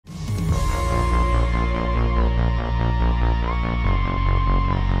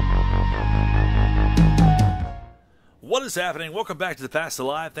What is happening? Welcome back to the Past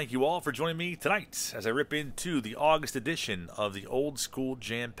Alive. Thank you all for joining me tonight as I rip into the August edition of the Old School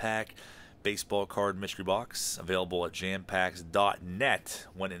JamPack baseball card mystery box, available at jampacks.net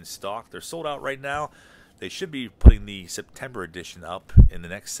when in stock. They're sold out right now. They should be putting the September edition up in the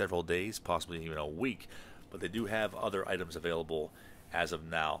next several days, possibly even a week, but they do have other items available as of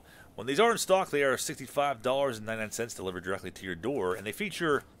now. When these are in stock, they are $65.99 delivered directly to your door, and they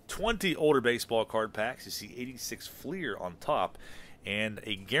feature 20 older baseball card packs. You see 86 Fleer on top, and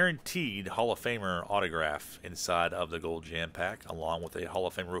a guaranteed Hall of Famer autograph inside of the Gold Jam Pack, along with a Hall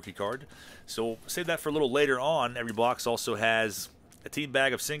of Fame rookie card. So save that for a little later on. Every box also has a team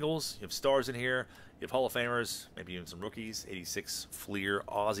bag of singles. You have stars in here. You have Hall of Famers, maybe even some rookies. 86 Fleer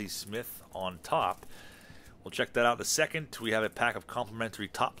Ozzie Smith on top. We'll check that out in a second. We have a pack of complimentary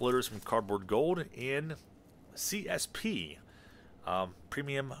top loaders from Cardboard Gold in CSP.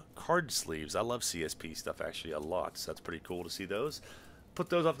 Premium card sleeves. I love CSP stuff actually a lot, so that's pretty cool to see those. Put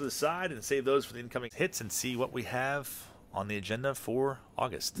those off to the side and save those for the incoming hits and see what we have on the agenda for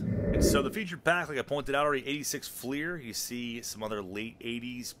August. And so the featured pack, like I pointed out already, 86 Fleer. You see some other late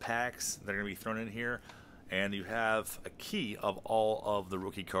 80s packs that are going to be thrown in here. And you have a key of all of the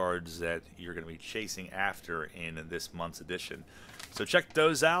rookie cards that you're going to be chasing after in this month's edition. So check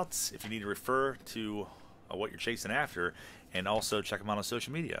those out if you need to refer to what you're chasing after. And also check them out on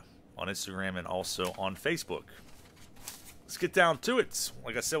social media, on Instagram and also on Facebook. Let's get down to it.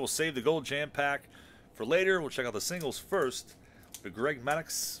 Like I said, we'll save the Gold Jam Pack for later. We'll check out the singles first. The Greg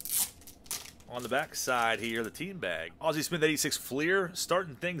Maddux on the back side here, the team bag. Ozzie Smith 86 Fleer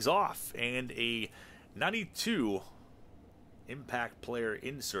starting things off, and a 92 Impact Player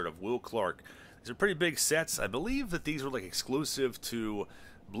insert of Will Clark. These are pretty big sets. I believe that these were like exclusive to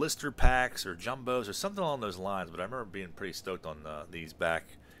blister packs or jumbos or something along those lines, but I remember being pretty stoked on these back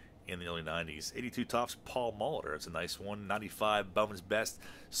in the early 90s. 82 tops, Paul Molitor. It's a nice one. 95, Bowman's Best.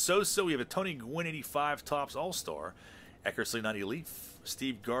 So we have a Tony Gwynn 85 tops All-Star. Eckersley 90 Leaf.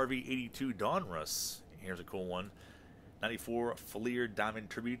 Steve Garvey 82 Donruss. Here's a cool one. 94 Fleer Diamond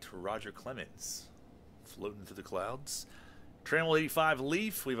Tribute to Roger Clemens. Floating through the clouds. Trammell 85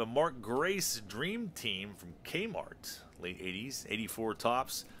 Leaf. We have a Mark Grace Dream Team from Kmart. Late 80s. 84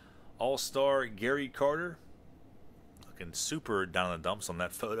 tops. All-Star Gary Carter. Looking super down in the dumps on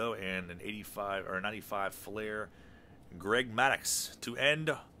that photo. And an 85 or 95 Flair Greg Maddux to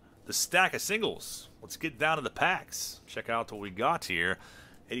end the stack of singles. Let's get down to the packs. Check out what we got here.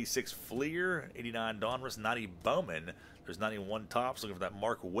 86 Fleer, 89 Donruss, 90 Bowman. There's 91 tops. Looking for that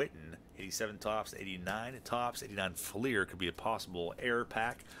Mark Whitten. 87 tops, 89 tops, 89 Fleer could be a possible error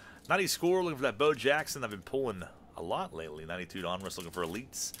pack. 90 Score, looking for that Bo Jackson. I've been pulling a lot lately. 92 Donruss, looking for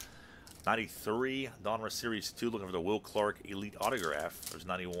elites. 93 Donruss Series 2, looking for the Will Clark Elite Autograph. There's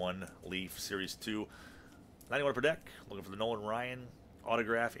 91 Leaf Series 2. 91 per deck, looking for the Nolan Ryan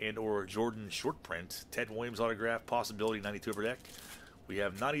autograph and or Jordan short print. Ted Williams autograph, possibility 92 per deck. We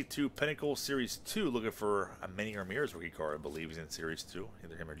have 92 Pinnacle Series 2, looking for a Manny Ramirez rookie card. I believe he's in Series 2,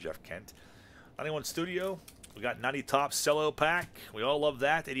 either him or Jeff Kent. 91 Studio, we got 90 tops Cello pack. We all love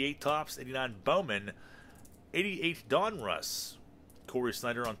that. 88 tops, 89 Bowman, 88 Donruss. Corey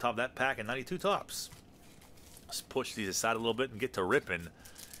Snyder on top of that pack, and 92 tops. Let's push these aside a little bit and get to ripping.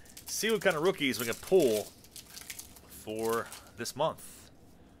 See what kind of rookies we can pull for this month.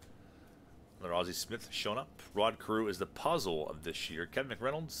 Another Ozzie Smith showing up. Rod Carew is the puzzle of this year. Kevin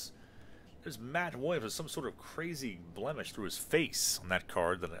McReynolds. There's Matt Williams with some sort of crazy blemish through his face on that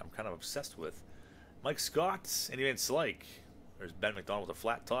card that I'm kind of obsessed with. Mike Scott, Andy Van Slyke. There's Ben McDonald with a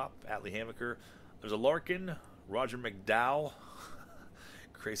flat top. Atlee Hammaker. There's a Larkin. Roger McDowell.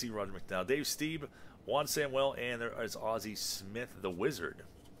 Crazy Roger McDowell. Dave Steeb. Juan Samuel. And there is Ozzie Smith, the Wizard.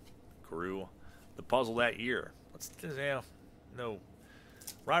 Carew, the puzzle that year. Let's, no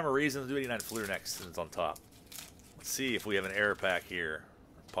rhyme or reason. Let's do 89 Fleer next since it's on top. Let's see if we have an error pack here.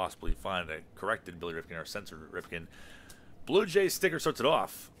 Possibly find a corrected Billy Ripken or censored Ripken. Blue Jays sticker starts it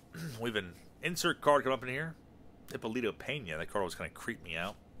off. We have an insert card coming up in here. Ippolito Pena. That card was kind of creeped me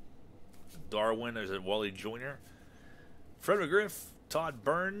out. Darwin. There's a Wally Jr. Fred McGriff. Todd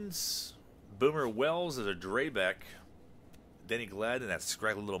Burns. Boomer Wells. There's a Draybeck. Denny Glad and that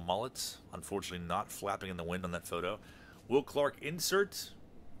scraggly little mullet. Unfortunately not flapping in the wind on that photo. Will Clark insert.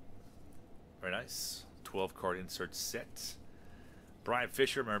 Very nice. 12 card insert set. Brian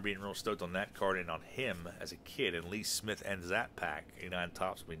Fisher, I remember being real stoked on that card and on him as a kid. And Lee Smith ends that pack. 89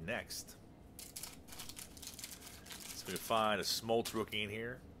 tops will be next. So we can find a Smoltz rookie in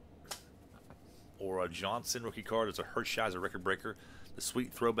here. Or a Johnson rookie card. There's a Hershiser record breaker. The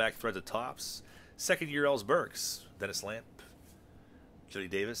sweet throwback threads of tops. Second year Els Burks. Dennis Lamp. Jody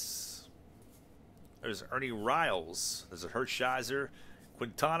Davis. There's Ernie Riles. There's a Hershiser.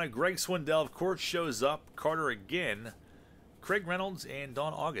 Quintana. Greg Swindell, of course, shows up. Carter again. Craig Reynolds and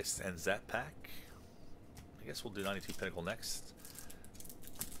Don August ends that pack. I guess we'll do 92 Pinnacle next.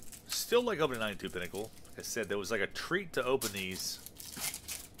 Still like opening 92 Pinnacle. Like I said, there was like a treat to open these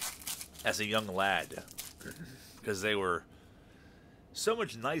as a young lad. Because they were so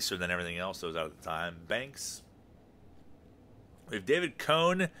much nicer than everything else that was out at the time. Banks. We have David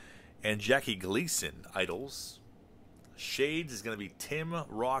Cohn and Jackie Gleason, idols. Shades is going to be Tim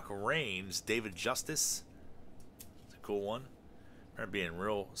Rock Reigns, David Justice. It's a cool one. I remember being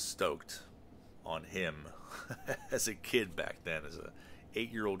real stoked on him as a kid back then, as a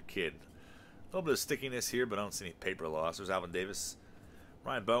 8-year-old kid. A little bit of stickiness here, but I don't see any paper loss. There's Alvin Davis.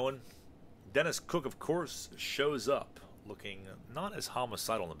 Ryan Bowen. Dennis Cook, of course, shows up, looking not as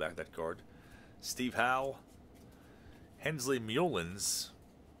homicidal in the back of that card. Steve Howe. Hensley Mullins.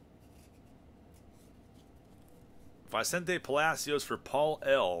 Vicente Palacios for Paul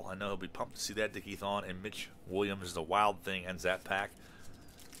L. I know he'll be pumped to see that. Dickie Thon and Mitch Williams. The Wild Thing ends that pack.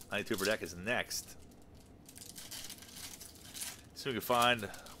 92 per deck is next. See if we can find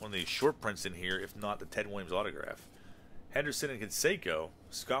one of these short prints in here, if not the Ted Williams autograph. Henderson and Canseco.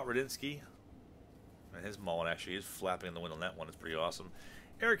 Scott Radinsky. And his mullet actually is flapping in the wind on that one. It's pretty awesome.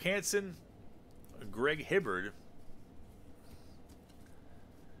 Eric Hansen. Greg Hibbard.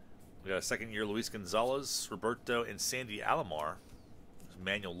 We got a second-year Luis Gonzalez, Roberto, and Sandy Alomar. There's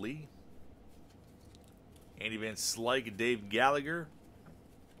Manuel Lee. Andy Van Slyke, Dave Gallagher.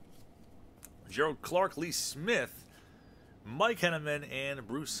 Gerald Clark, Lee Smith. Mike Henneman, and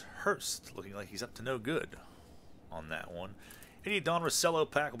Bruce Hurst. Looking like he's up to no good on that one. Eddie Don Rossello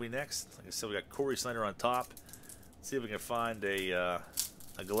pack will be next. Like I said, we got Corey Snyder on top. Let's see if we can find a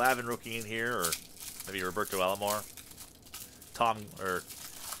Glavin rookie in here, or maybe Roberto Alomar.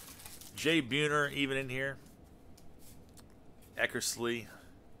 Jay Buhner even in here. Eckersley.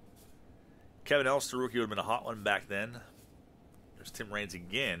 Kevin Elster rookie would have been a hot one back then. There's Tim Raines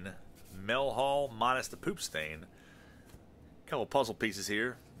again. Mel Hall minus the poop stain. Couple puzzle pieces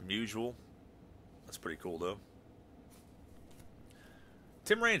here. Usual. That's pretty cool though.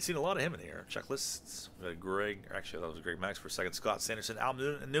 Tim Raines, seen a lot of him in here. Checklists. We got Greg. Actually, that was Greg Max for a second. Scott Sanderson, Al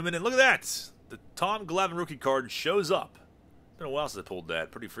Newman, and look at that! The Tom Glavine rookie card shows up. Been a while since I pulled that.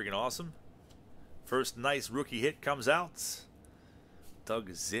 Pretty freaking awesome. First nice rookie hit comes out.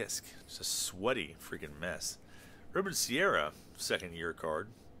 Doug Zisk. Just a sweaty freaking mess. Ruben Sierra, second year card.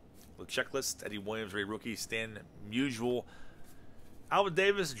 The checklist. Eddie Williams, Ray rookie. Stan Musial. Alvin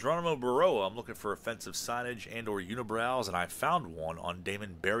Davis, Geronimo Baroa. I'm looking for offensive signage and or unibrows, and I found one on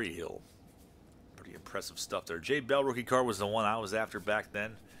Damon Berryhill. Pretty impressive stuff there. Jay Bell rookie card was the one I was after back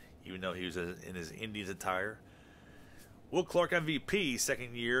then, even though he was in his Indians attire. Will Clark MVP,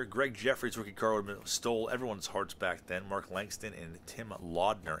 second year. Greg Jeffries rookie card stole everyone's hearts back then. Mark Langston and Tim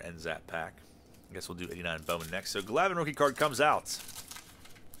Laudner ends that pack. I guess we'll do 89 Bowman next. So Glavine rookie card comes out.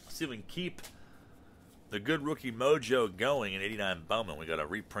 Let's see if we can keep the good rookie mojo going in 89 Bowman. We got a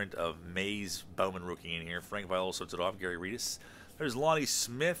reprint of Mays Bowman rookie in here. Frank Viola sorts it off. Gary Reedus. There's Lonnie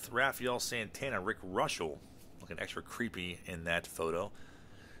Smith, Rafael Santana, Rick Russell. Looking extra creepy in that photo.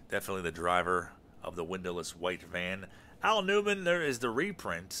 Definitely the driver of the windowless white van. Al Newman, there is the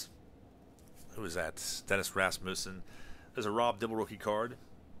reprint. Who is that? Dennis Rasmussen. There's a Rob Dibble rookie card.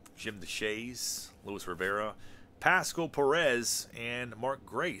 Jim DeShays, Luis Rivera. Pascal Perez and Mark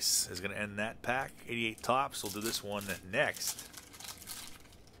Grace is going to end that pack. 88 tops. We'll do this one next.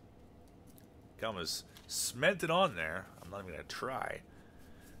 Gum cemented on there. I'm not even going to try.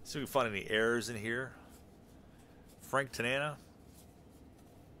 See if we can find any errors in here. Frank Tanana.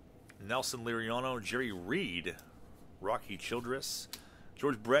 Nelson Liriano. Jerry Reed. Rocky Childress.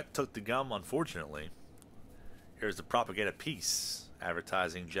 George Brett took the gum, unfortunately. Here's the propaganda piece.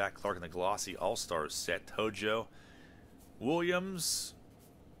 Advertising Jack Clark and the Glossy All-Stars set. Hojo, Williams,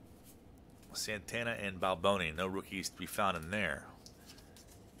 Santana, and Balboni. No rookies to be found in there.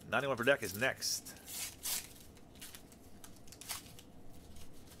 91 per deck is next.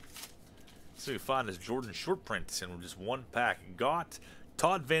 So we find this Jordan short print in just one pack. Got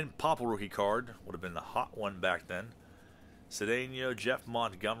Todd Van Poppel rookie card. Would have been the hot one back then. Cedeno, Jeff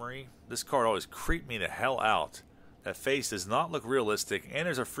Montgomery. This card always creeped me the hell out. That face does not look realistic, and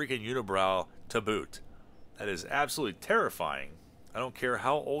there's a freaking unibrow to boot. That is absolutely terrifying. I don't care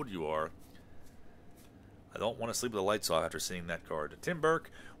how old you are. I don't want to sleep with the lights off after seeing that card. Tim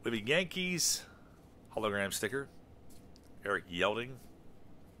Burke, we have a Yankees hologram sticker. Eric Yelding.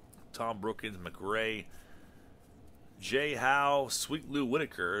 Tom Brookins, McRae. Jay Howe, Sweet Lou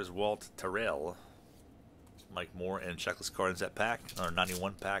Whitaker is Walt Terrell. Mike Moore and checklist card in that pack. Another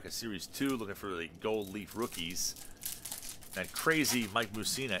 91 pack of Series 2. Looking for the gold leaf rookies. That crazy Mike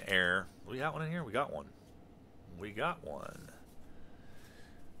Mussina air. We got one in here? We got one. We got one.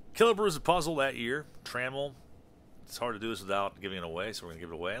 Killebrew is a puzzle that year. Trammell. It's hard to do this without giving it away, so we're going to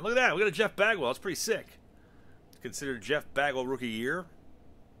give it away. And look at that. We got a Jeff Bagwell. That's pretty sick. It's considered Jeff Bagwell Rookie Year.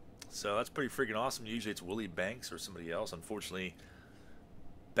 So that's pretty freaking awesome. Usually it's Willie Banks or somebody else. Unfortunately,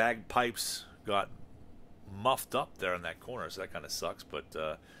 Bagpipes got muffed up there in that corner, so that kind of sucks.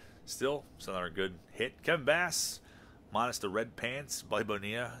 But still, it's another good hit. Kevin Bass, minus the red pants. Buddy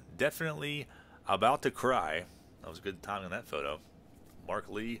Bonilla, definitely about to cry. That was a good timing on that photo. Mark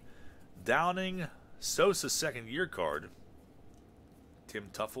Lee, Downing, Sosa's second-year card. Tim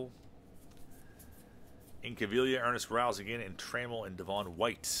Tuffle, Incaviglia, Ernest Rouse again, and Trammell and Devon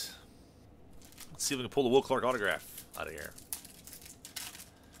White. Let's see if we can pull the Will Clark autograph out of here.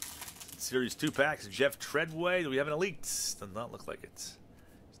 Series 2 packs, Jeff Treadway. Do we have an elite? Does not look like it.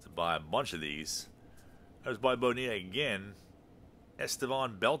 Just to buy a bunch of these. There's by Bonilla again.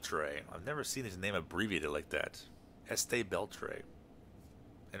 Estevan Beltre. I've never seen his name abbreviated like that. Este Beltre.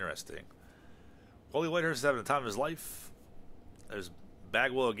 Interesting. Wally Whitehurst is having the time of his life. There's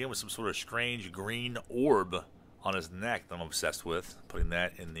Bagwell again with some sort of strange green orb on his neck that I'm obsessed with. Putting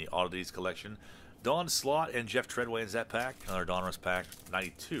that in the oddities collection. Don Slott and Jeff Treadway in that pack. Another Donruss pack,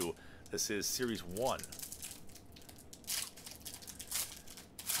 92. This is Series 1.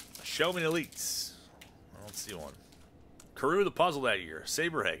 Show me elites. I don't see one. Carew the puzzle that year.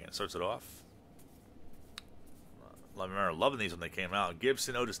 Saberhagen starts it off. I remember loving these when they came out.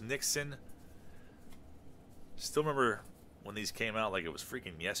 Gibson, Otis Nixon. Still remember when these came out like it was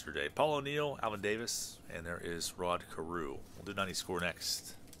freaking yesterday. Paul O'Neill, Alvin Davis, and there is Rod Carew. We'll do 90 score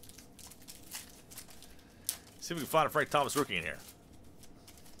next. See if we can find a Frank Thomas rookie in here.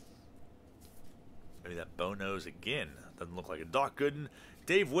 Maybe that bow nose again. Doesn't look like it. Doc Gooden,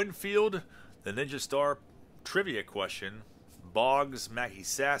 Dave Winfield, the Ninja Star trivia question. Boggs, Mackie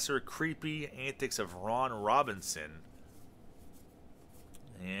Sasser, Creepy Antics of Ron Robinson.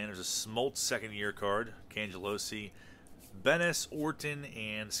 And there's a Smoltz second-year card. Cangelosi, Bennis, Orton,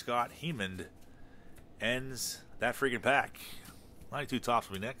 and Scott Hemond ends that freaking pack. 92 tops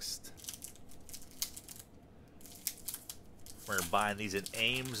will be next. We're buying these at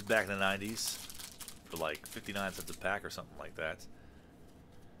Ames back in the 90s for like 59 cents a pack or something like that.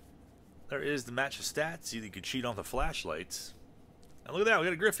 There is the match of stats. You could cheat on the flashlights. And look at that, we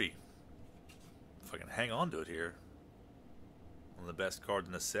got a Griffey. If I can hang on to it here. One of the best cards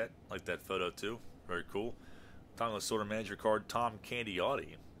in the set. Like that photo too. Very cool. Tonga Sorter Manager card, Tom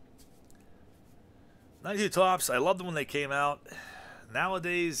Candiotti. 92 tops. I loved them when they came out.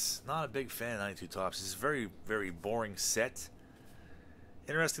 Nowadays, not a big fan of 92 tops. It's a very, very boring set.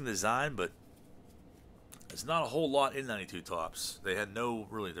 Interesting design, but there's not a whole lot in 92 tops. They had no,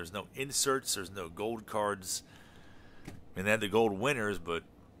 really, there's no inserts, there's no gold cards. I mean, they had the gold winners, but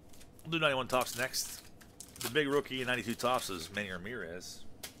we'll do 91 tops next. The big rookie in 92 tops was Manny Ramirez.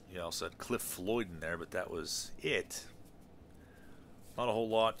 You also had Cliff Floyd in there, but that was it. Not a whole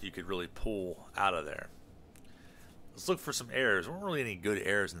lot you could really pull out of there. Let's look for some errors. There weren't really any good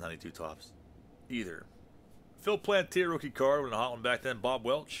errors in 92 tops either. Phil Plantier rookie card with a hot one back then. Bob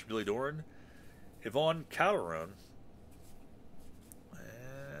Welch, Billy Doran, Yvonne Calderon.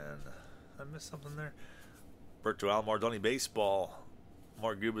 And I missed something there. Berto Alomar, Donnie Baseball,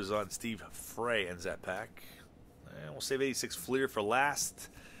 Mark Gubazon, Steve Frey ends that pack. And we'll save 86 Fleer for last.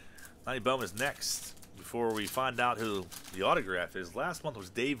 90 Bowman is next. Before we find out who the autograph is, last month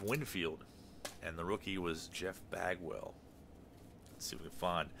was Dave Winfield, and the rookie was Jeff Bagwell. Let's see if we can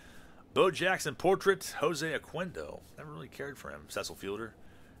find Bo Jackson portrait, Jose Oquendo. Never really cared for him. Cecil Fielder.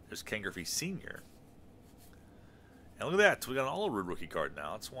 There's Ken Griffey Sr. And look at that. We got an Allroad rookie card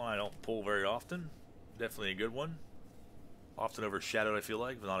now. It's one I don't pull very often. Definitely a good one. Often overshadowed, I feel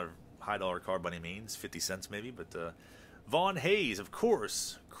like, but not a high dollar card by any means. 50 cents maybe. But Vaughn Hayes, of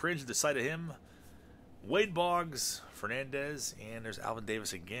course. Cringe at the sight of him. Wade Boggs, Fernandez, and there's Alvin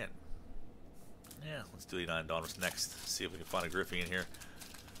Davis again. Yeah, let's do 89 Donruss next. See if we can find a Griffey in here.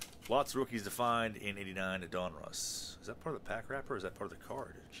 Lots of rookies to find in 89 Donruss. Is that part of the pack wrapper or is that part of the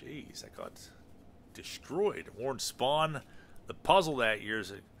card? Jeez, that got destroyed. Warren Spahn. The puzzle that year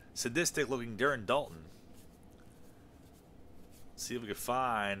is a sadistic looking Darren Dalton. Let's see if we can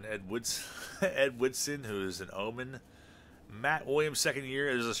find Ed Woodson, who is an Omen. Matt Williams, second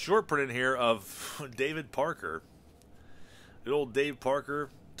year. There's a short print in here of David Parker. Good old Dave Parker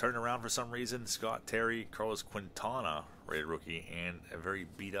turning around for some reason. Scott Terry, Carlos Quintana, rated rookie, and a very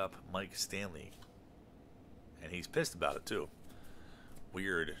beat up Mike Stanley. And he's pissed about it too.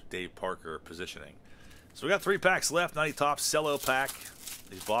 Weird Dave Parker positioning. So we got 3 packs left. 90 Topps Cello pack.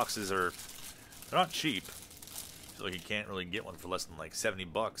 These boxes they're not cheap. I feel like you can't really get one for less than like 70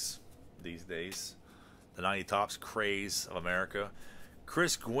 bucks these days. The 90 Topps craze of America.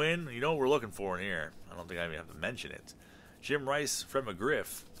 Chris Gwynn, you know what we're looking for in here. I don't think I even have to mention it. Jim Rice, Fred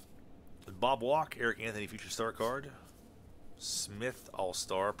McGriff. Bob Walk, Eric Anthony Future Star card. Smith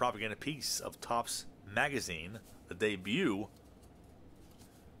All-Star, propaganda piece of Topps Magazine, the debut.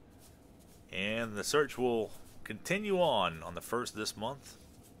 And the search will continue on the 1st of this month.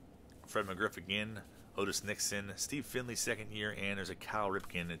 Fred McGriff again, Otis Nixon, Steve Finley second year, and there's a Cal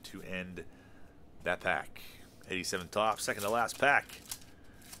Ripken to end that pack. 87 Topps, second to last pack.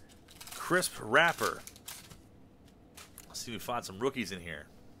 Crisp wrapper. Let's see if we find some rookies in here.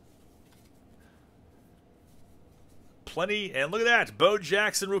 Plenty, and look at that. Bo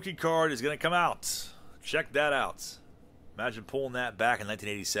Jackson rookie card is going to come out. Check that out. Imagine pulling that back in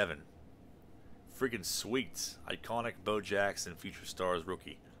 1987. Freaking sweet. Iconic Bo Jackson Future Stars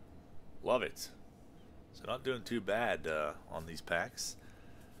rookie. Love it. So not doing too bad on these packs.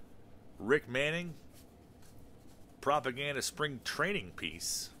 Rick Manning. Propaganda spring training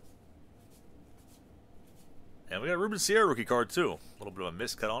piece. And we got a Ruben Sierra rookie card too. A little bit of a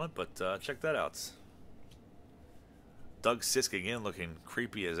miscut on it, but check that out. Doug Sisk again looking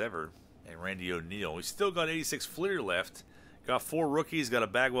creepy as ever. And Randy O'Neal. We still got 86 Fleer left. Got 4 rookies. Got a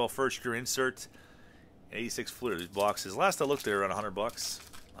Bagwell first year insert. 86 Fleer. These boxes. Last I looked, they were around 100 bucks.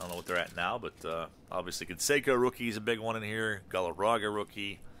 I don't know what they're at now, but obviously Canseco rookie is a big one in here. Galarraga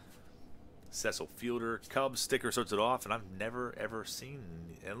rookie. Cecil Fielder. Cubs sticker starts it off, and I've never ever seen.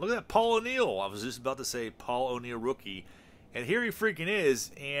 And look at that, Paul O'Neill. I was just about to say Paul O'Neill rookie. And here he freaking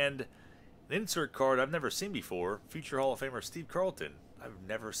is. And an insert card I've never seen before. Future Hall of Famer Steve Carlton. I've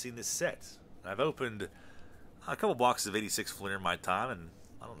never seen this set. I've opened a couple boxes of 86 Fleer in my time, and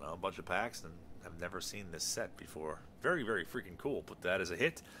I don't know, a bunch of packs, and I've never seen this set before. Very, very freaking cool. Put that as a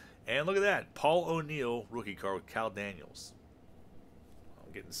hit. And look at that. Paul O'Neill rookie card with Cal Daniels.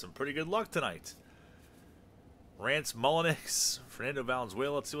 I'm getting some pretty good luck tonight. Rance Mullenix, Fernando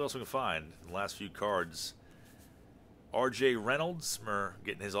Valenzuela. Let's see what else we can find in the last few cards. R.J. Reynolds, we're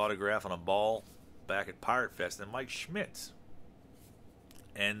getting his autograph on a ball back at Pirate Fest. And Mike Schmidt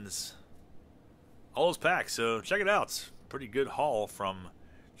ends all those packs. So check it out. Pretty good haul from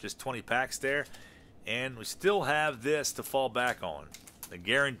just 20 packs there. And we still have this to fall back on. The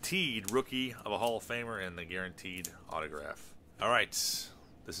guaranteed rookie of a Hall of Famer and the guaranteed autograph. All right.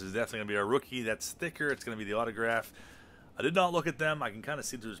 This is definitely going to be our rookie. That's thicker. It's going to be the autograph. I did not look at them. I can kind of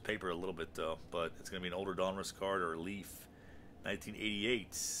see through this paper a little bit, though. But it's going to be an older Donruss card or a Leaf. 1988.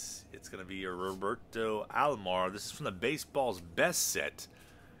 It's going to be a Roberto Alomar. This is from the Baseball's Best set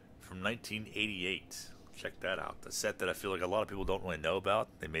from 1988. Check that out. The set that I feel like a lot of people don't really know about.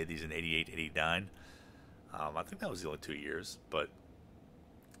 They made these in 88, 89. I think that was the only 2 years. But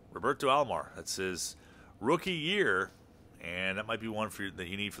Roberto Alomar. That's his rookie year. And that might be one for that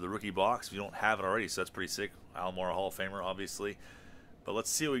you need for the rookie box if you don't have it already. So that's pretty sick. Alomar, Hall of Famer, obviously. But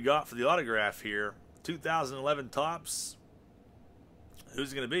let's see what we got for the autograph here. 2011 Topps.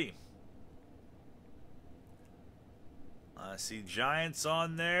 Who's it going to be? I see Giants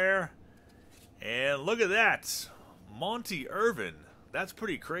on there. And look at that. Monty Irvin. That's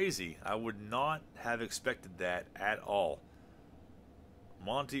pretty crazy. I would not have expected that at all.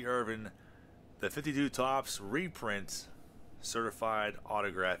 Monty Irvin, the 52 Topps reprint. Certified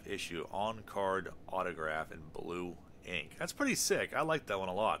autograph issue, on-card autograph in blue ink. That's pretty sick. I like that one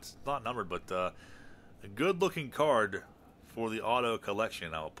a lot. It's not numbered, but a good-looking card for the auto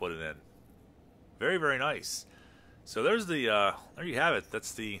collection. I will put it in. Very, very nice. So there's the there you have it.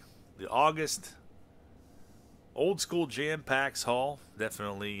 That's the August Old School JamPacks haul.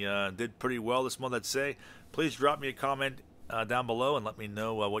 Definitely did pretty well this month, I'd say. Please drop me a comment down below and let me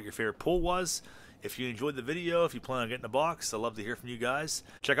know what your favorite pull was. If you enjoyed the video, if you plan on getting a box, I'd love to hear from you guys.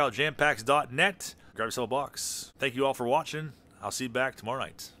 Check out jampacks.net. Grab yourself a box. Thank you all for watching. I'll see you back tomorrow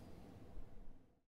night.